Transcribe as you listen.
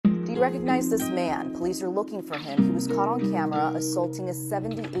recognize this man. Police are looking for him. He was caught on camera assaulting a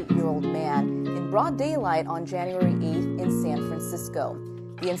 78-year-old man in broad daylight on January 8th in San Francisco.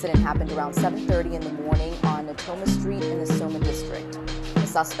 The incident happened around 7:30 in the morning on Natoma Street in the Soma district. The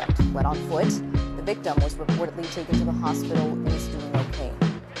suspect fled on foot. The victim was reportedly taken to the hospital and is doing okay.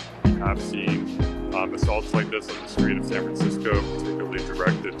 I've seen assaults like this on the street of San Francisco, particularly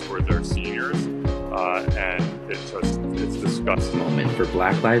directed toward their seniors, and it's disgusting. Moment for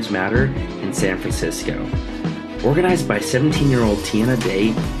Black Lives Matter in San Francisco. Organized by 17-year-old Tiana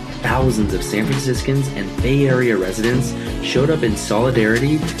Day, thousands of San Franciscans and Bay Area residents showed up in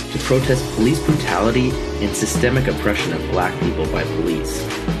solidarity to protest police brutality and systemic oppression of black people by police.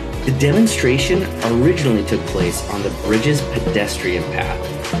 The demonstration originally took place on the Bridges pedestrian path,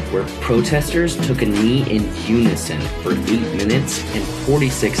 where protesters took a knee in unison for 8 minutes and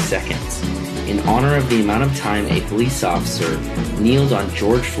 46 seconds, in honor of the amount of time a police officer kneeled on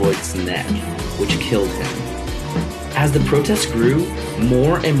George Floyd's neck, which killed him. As the protest grew,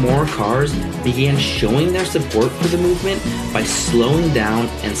 more and more cars began showing their support for the movement by slowing down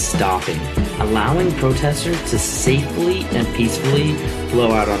and stopping, allowing protesters to safely and peacefully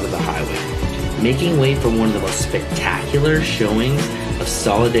flow out onto the highway, making way for one of the most spectacular showings of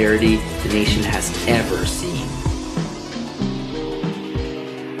solidarity the nation has ever seen.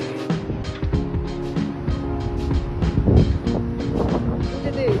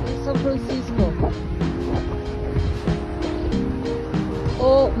 Today in San Francisco.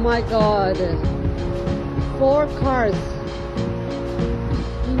 Oh my God, 4 cars.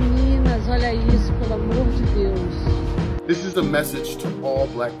 Meninas, olha isso, pelo amor de Deus. This is a message to all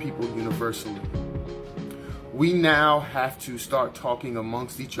black people universally. We now have to start talking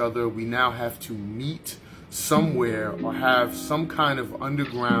amongst each other. We now have to meet somewhere or have some kind of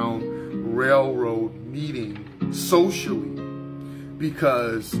underground railroad meeting socially,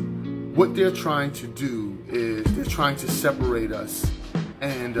 because what they're trying to do is they're trying to separate us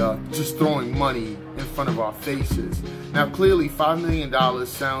and just throwing money in front of our faces. Now clearly $5 million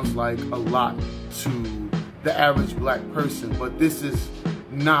sounds like a lot to the average black person, but this is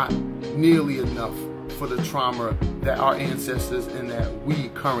not nearly enough for the trauma that our ancestors and that we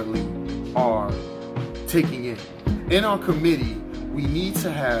currently are taking in. In our committee, we need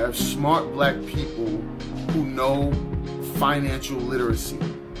to have smart black people who know financial literacy,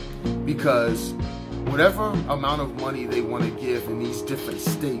 because whatever amount of money they want to give in these different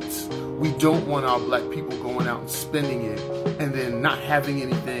states, we don't want our black people going out and spending it and then not having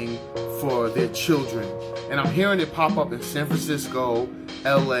anything for their children. And I'm hearing it pop up in San Francisco,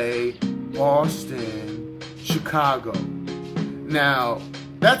 LA, Boston, Chicago. Now,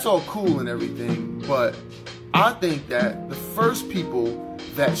 that's all cool and everything, but I think that the first people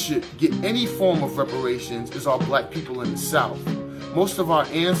that should get any form of reparations is our black people in the South. Most of our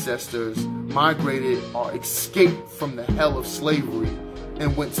ancestors migrated or escaped from the hell of slavery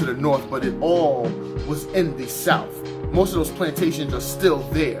and went to the North, but it all was in the South. Most of those plantations are still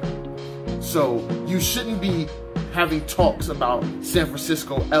there. So you shouldn't be having talks about San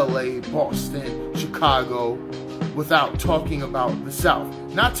Francisco, LA, Boston, Chicago without talking about the South.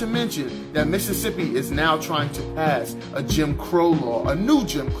 Not to mention that Mississippi is now trying to pass a Jim Crow law, a new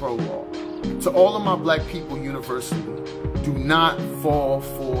Jim Crow law. To all of my black people universally, do not fall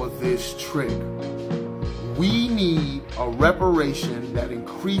for this trick. We need a reparation that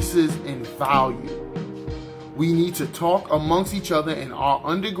increases in value. We need to talk amongst each other in our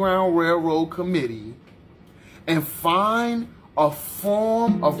Underground Railroad Committee and find a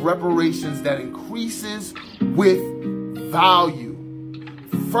form of reparations that increases with value.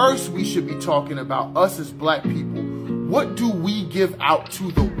 First, we should be talking about us as black people. What do we give out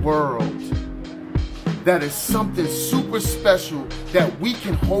to the world that is something super special that we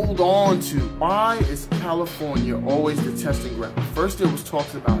can hold on to? Why is California always the testing ground? First there was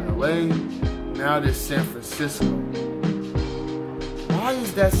talks about LA, now there's San Francisco. Why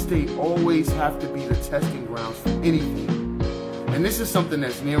does that state always have to be the testing grounds for anything? And this is something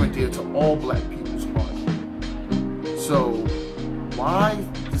that's near and dear to all black people's heart. So why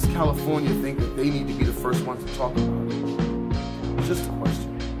does California think that they need to be the first ones to talk about it? Just a question.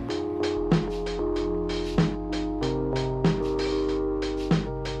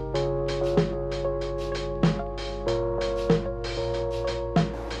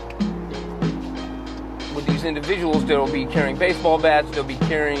 Individuals, they'll be carrying baseball bats, they'll be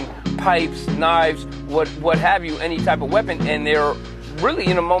carrying pipes, knives, what have you, any type of weapon, and they're really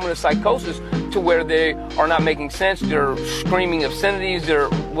in a moment of psychosis to where they are not making sense. They're screaming obscenities, they're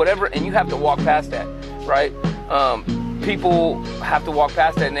whatever, and you have to walk past that, right? People have to walk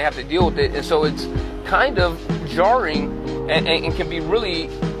past that and they have to deal with it, and so it's kind of jarring and can be really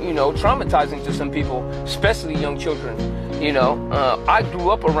you know, traumatizing to some people, especially young children. You know, I grew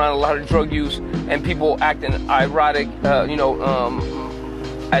up around a lot of drug use and people acting erratic, you know,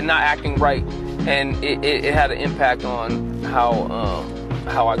 and not acting right, and it had an impact on how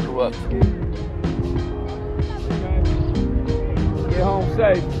I grew up. Get home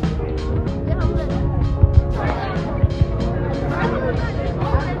safe.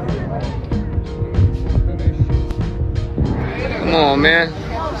 Come on, man.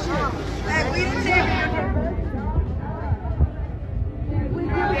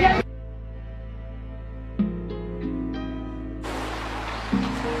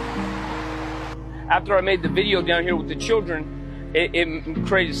 After I made the video down here with the children, it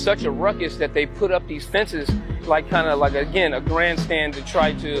created such a ruckus that they put up these fences, like kind of like, again, a grandstand to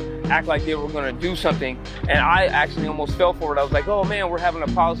try to act like they were going to do something. And I actually almost fell for it. I was like, oh man, we're having a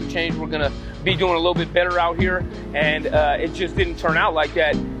policy change. We're going to be doing a little bit better out here. And it just didn't turn out like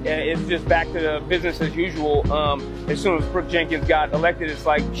that. It's just back to business as usual. As soon as Brooke Jenkins got elected, it's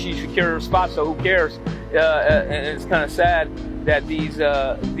like she secured her spot, so who cares? And it's kind of sad that these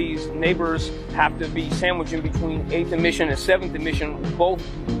neighbors have to be sandwiched in between 8th and Mission and 7th and Mission. Both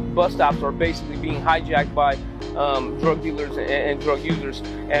bus stops are basically being hijacked by drug dealers and drug users,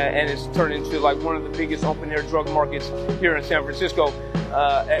 and it's turned into like one of the biggest open-air drug markets here in San Francisco.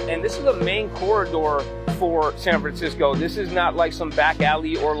 And this is a main corridor for San Francisco. This is not like some back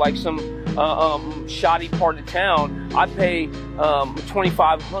alley or like some shoddy part of town. I pay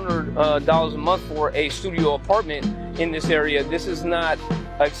 $2,500 a month for a studio apartment in this area. This is not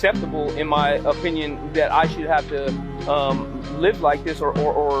acceptable, in my opinion, that I should have to live like this or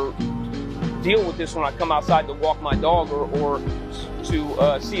deal with this when I come outside to walk my dog or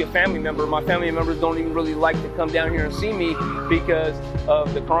to see a family member. My family members don't even really like to come down here and see me because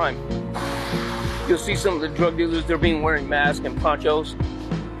of the crime. You'll see some of the drug dealers, they're being wearing masks and ponchos.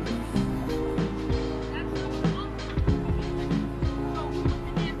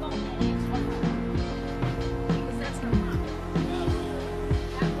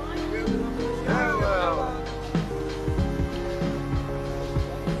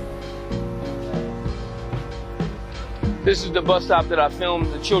 This is the bus stop that I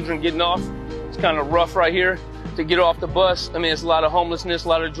filmed the children getting off. It's kind of rough right here to get off the bus. I mean, it's a lot of homelessness, a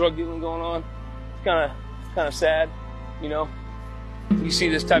lot of drug dealing going on. It's kind of sad, you know. You see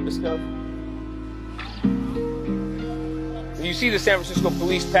this type of stuff. You see the San Francisco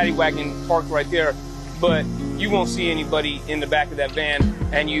police paddy wagon parked right there, but you won't see anybody in the back of that van,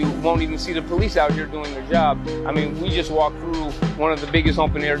 and you won't even see the police out here doing their job. I mean, we just walked through one of the biggest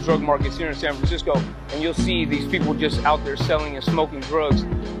open-air drug markets here in San Francisco, and you'll see these people just out there selling and smoking drugs.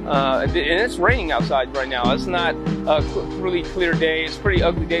 And it's raining outside right now. It's not a really clear day. It's a pretty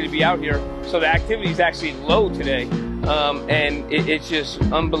ugly day to be out here, so the activity is actually low today. And it's just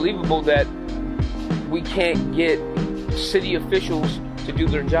unbelievable that we can't get city officials to do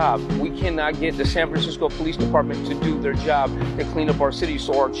their job. We cannot get the San Francisco Police Department to do their job to clean up our city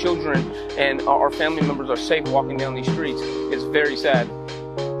so our children and our family members are safe walking down these streets. It's very sad.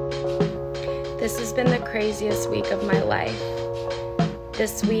 This has been the craziest week of my life.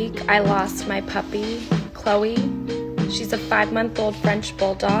 This week I lost my puppy, Chloe. She's a 5-month-old French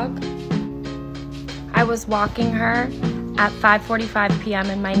bulldog. I was walking her at 5:45 p.m.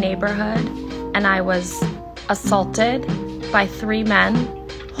 in my neighborhood, and I was assaulted by 3 men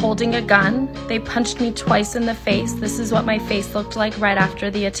holding a gun. They punched me twice in the face. This is what my face looked like right after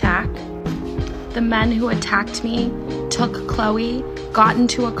the attack. The men who attacked me took Chloe, got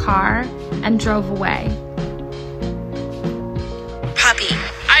into a car, and drove away. Puppy.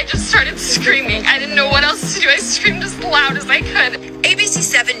 I just started screaming. I didn't know what else to do. I screamed as loud as I could. ABC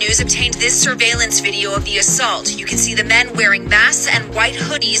 7 News obtained this surveillance video of the assault. You can see the men wearing masks and white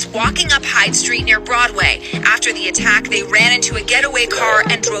hoodies walking up Hyde Street near Broadway. After the attack, they ran into a getaway car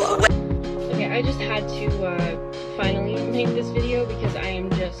and drove away. Okay, I just had to finally make this video because I am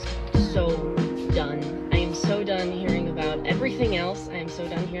just so done. I am so done hearing about everything else. I am so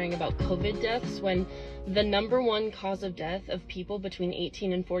done hearing about COVID deaths when the #1 cause of death of people between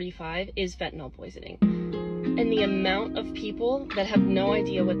 18 and 45 is fentanyl poisoning. And the amount of people that have no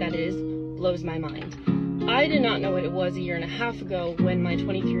idea what that is blows my mind. I did not know what it was a year and a half ago when my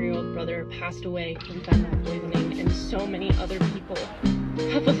 23-year-old brother passed away from fentanyl poisoning, and so many other people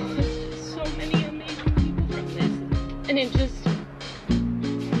have lost so many amazing people from this. And it just...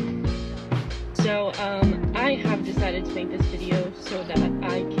 So, I have decided to make this video so that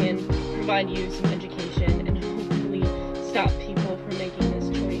I can provide you some education and hopefully stop people from making this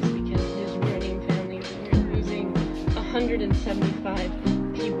choice, because it is ruining families and you're losing 175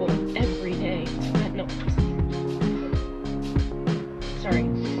 people every day to fentanyl poisoning. Sorry.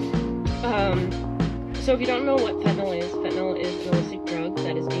 So if you don't know what fentanyl is an illicit drug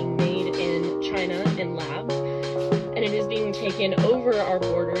that is being made in China in labs, and it is being taken over our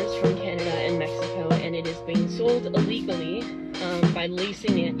borders from Canada and Mexico, and it is being sold illegally by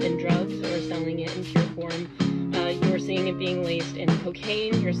lacing it in drugs or selling it in pure form. You're seeing it being laced in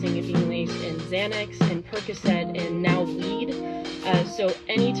cocaine, you're seeing it being laced in Xanax, and Percocet, and now weed. So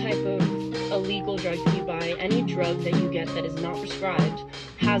any type of illegal drug that you buy, any drug that you get that is not prescribed,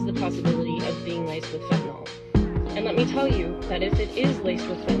 has the possibility of being laced with fentanyl. And let me tell you that if it is laced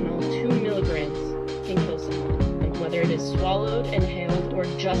with fentanyl, 2 milligrams can kill someone, like whether it is swallowed, inhaled, or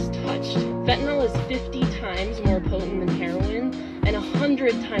just touched. Fentanyl is 50 times more potent than heroin and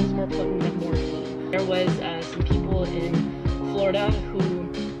 100 times more potent than morphine. There was some people in Florida who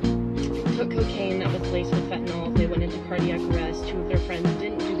took cocaine that was laced with fentanyl. They went into cardiac arrest. 2 of their friends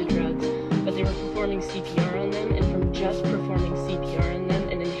didn't do the drugs, but they were performing CPR on them, and from just performing CPR on them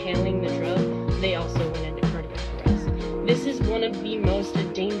and inhaling the drug, they also went into cardiac arrest. This is one of the most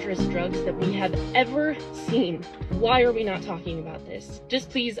dangerous drugs that we have ever seen. Why are we not talking about this? Just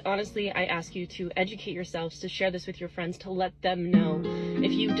please, honestly, I ask you to educate yourselves, to share this with your friends, to let them know.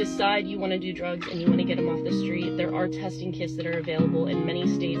 If you decide you want to do drugs and you want to get them off the street, there are testing kits that are available in many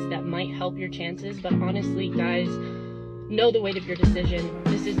states that might help your chances, but honestly, guys, know the weight of your decision.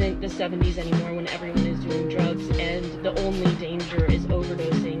 This isn't the 70s anymore when everyone is doing drugs and the only danger is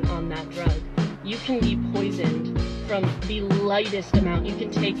overdosing on that drug. You can be poisoned from the lightest amount. You can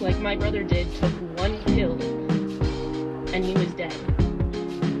take, like my brother did, took 1 pill and he was dead.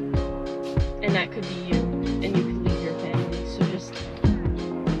 And that could be you, and you could leave your family. So just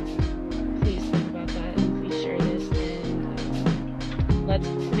please think about that, and please share this, and let's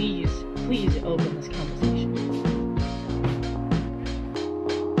please open this conversation.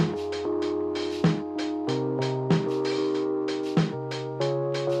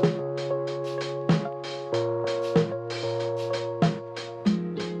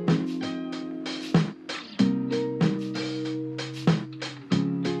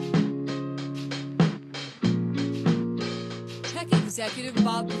 Executive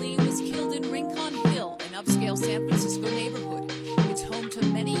Bob Lee was killed in Rincon Hill, an upscale San Francisco neighborhood. It's home to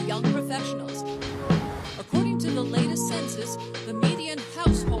many young professionals. According to the latest census, the median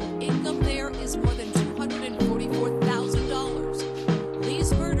household income there is more than $244,000.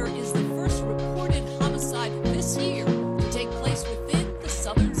 Lee's murder is the first reported homicide this year to take place within the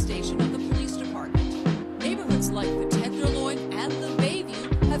southern station of the police department. Neighborhoods like the Tenderloin and the Bayview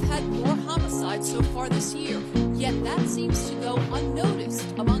have had more homicides so far this year. Yet that seems to go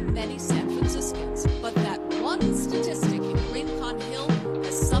unnoticed among many San Franciscans. But that one statistic in Rincon Hill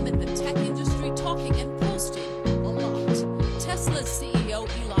has some in the tech industry talking and posting a lot. Tesla's CEO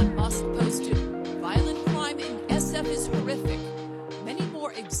Elon Musk posted, "Violent crime in SF is horrific." Many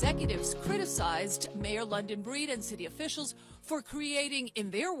more executives criticized Mayor London Breed and city officials for creating, in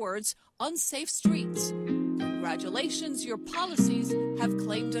their words, unsafe streets. Congratulations, your policies have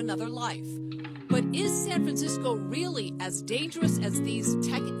claimed another life. But is San Francisco really as dangerous as these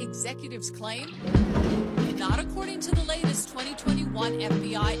tech executives claim? Not according to the latest 2021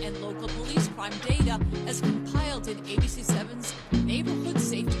 FBI and local police crime data as compiled in ABC7's Neighborhood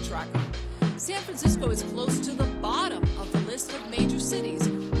Safety Tracker. San Francisco is close to the bottom of the list of major cities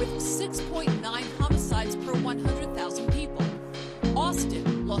with 6.9 homicides per 100,000 people.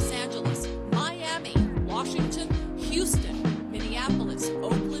 Austin, Los Angeles, Miami, Washington, Houston, Minneapolis,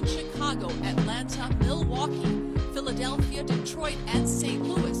 Oakland, Chicago, Atlanta, Milwaukee, Philadelphia, Detroit, and St.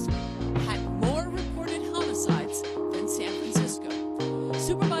 Louis had more reported homicides than San Francisco.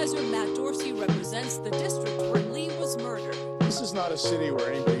 Supervisor Matt Dorsey represents the district where Lee was murdered. This is not a city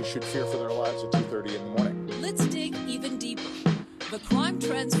where anybody should fear for their lives at 2:30 in the morning. Let's dig even deeper. The crime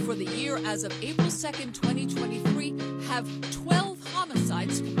trends for the year as of April 2nd, 2023 have 12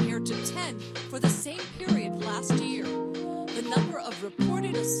 homicides compared to 10 for the same period last year. The number of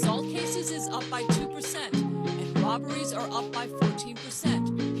reported assault cases is up by 2%, and robberies are up by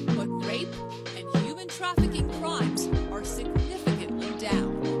 14%. But rape and human trafficking crimes are significantly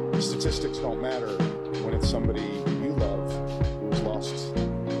down. Statistics don't matter when it's somebody you love who has lost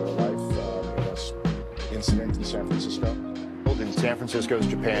their life in this incident in San Francisco. In San Francisco's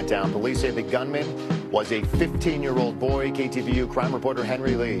Japantown, police say the gunman was a 15-year-old boy. KTVU crime reporter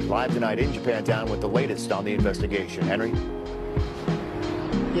Henry Lee live tonight in Japantown with the latest on the investigation. Henry?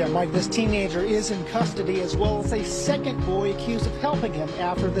 Yeah, Mike, this teenager is in custody, as well as a second boy accused of helping him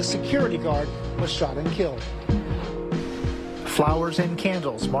after the security guard was shot and killed. Flowers and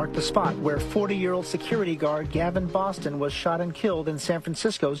candles mark the spot where 40-year-old security guard Gavin Boston was shot and killed in San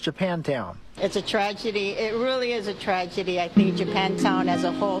Francisco's Japantown. It's a tragedy. It really is a tragedy, I think, Japantown as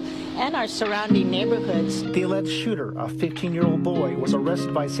a whole. and our surrounding neighborhoods. The alleged shooter, a 15-year-old boy, was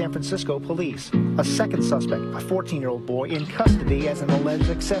arrested by San Francisco police. A second suspect, a 14-year-old boy, in custody as an alleged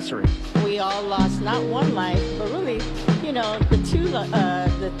accessory. We all lost not one life, but really,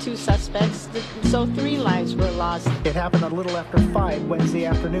 the two suspects, so 3 lives were lost. It happened a little after 5 Wednesday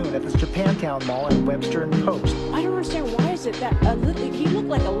afternoon at the Japantown Mall in Webster and Post. I don't understand, why is it that he looked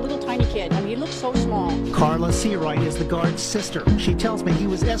like a little tiny kid. I mean, he looked so small. Carla Seawright is the guard's sister. She tells me he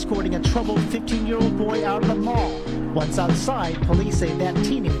was escorting a troubled 15-year-old boy out of the mall. Once outside, police say that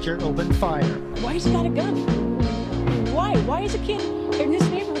teenager opened fire. Why has he got a gun? Why? Why is a kid in this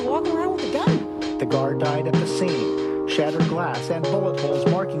neighborhood walking around with a gun? The guard died at the scene. Shattered glass and bullet holes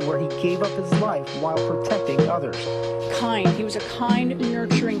marking where he gave up his life while protecting others. Kind. He was a kind,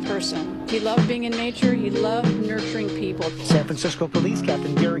 nurturing person. He loved being in nature. He loved nurturing people. San Francisco Police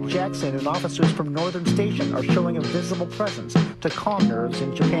Captain Garrick Jackson and officers from Northern Station are showing a visible presence to calm nerves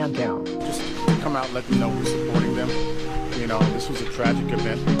in Japantown. Just to come out and let them know we're supporting them. You know, this was a tragic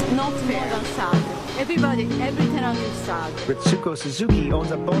event. Not more than sad. Every tenant is sad. Ritsuko Suzuki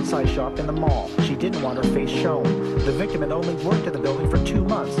owns a bonsai shop in the mall. She didn't want her face shown. The victim had only worked at the building for 2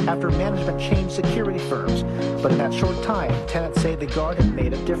 months after management changed security firms. But in that short time, tenants say the guard had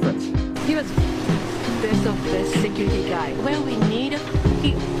made a difference. He was best of best security guy. When we need him,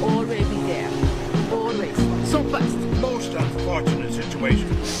 he already there. Always. So fast. Most unfortunate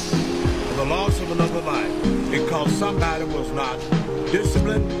situations. The loss of another life because somebody was not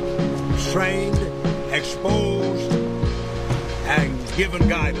disciplined, trained, exposed, and given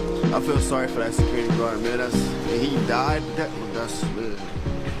guidance. I feel sorry for that security guard, man. He died. That's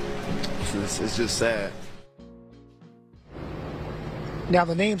it's just sad. Now,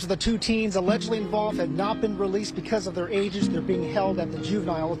 the names of the 2 teens allegedly involved have not been released because of their ages. They're being held at the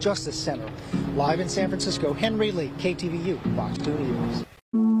Juvenile Justice Center. Live in San Francisco, Henry Lee, KTVU, Fox 2 News.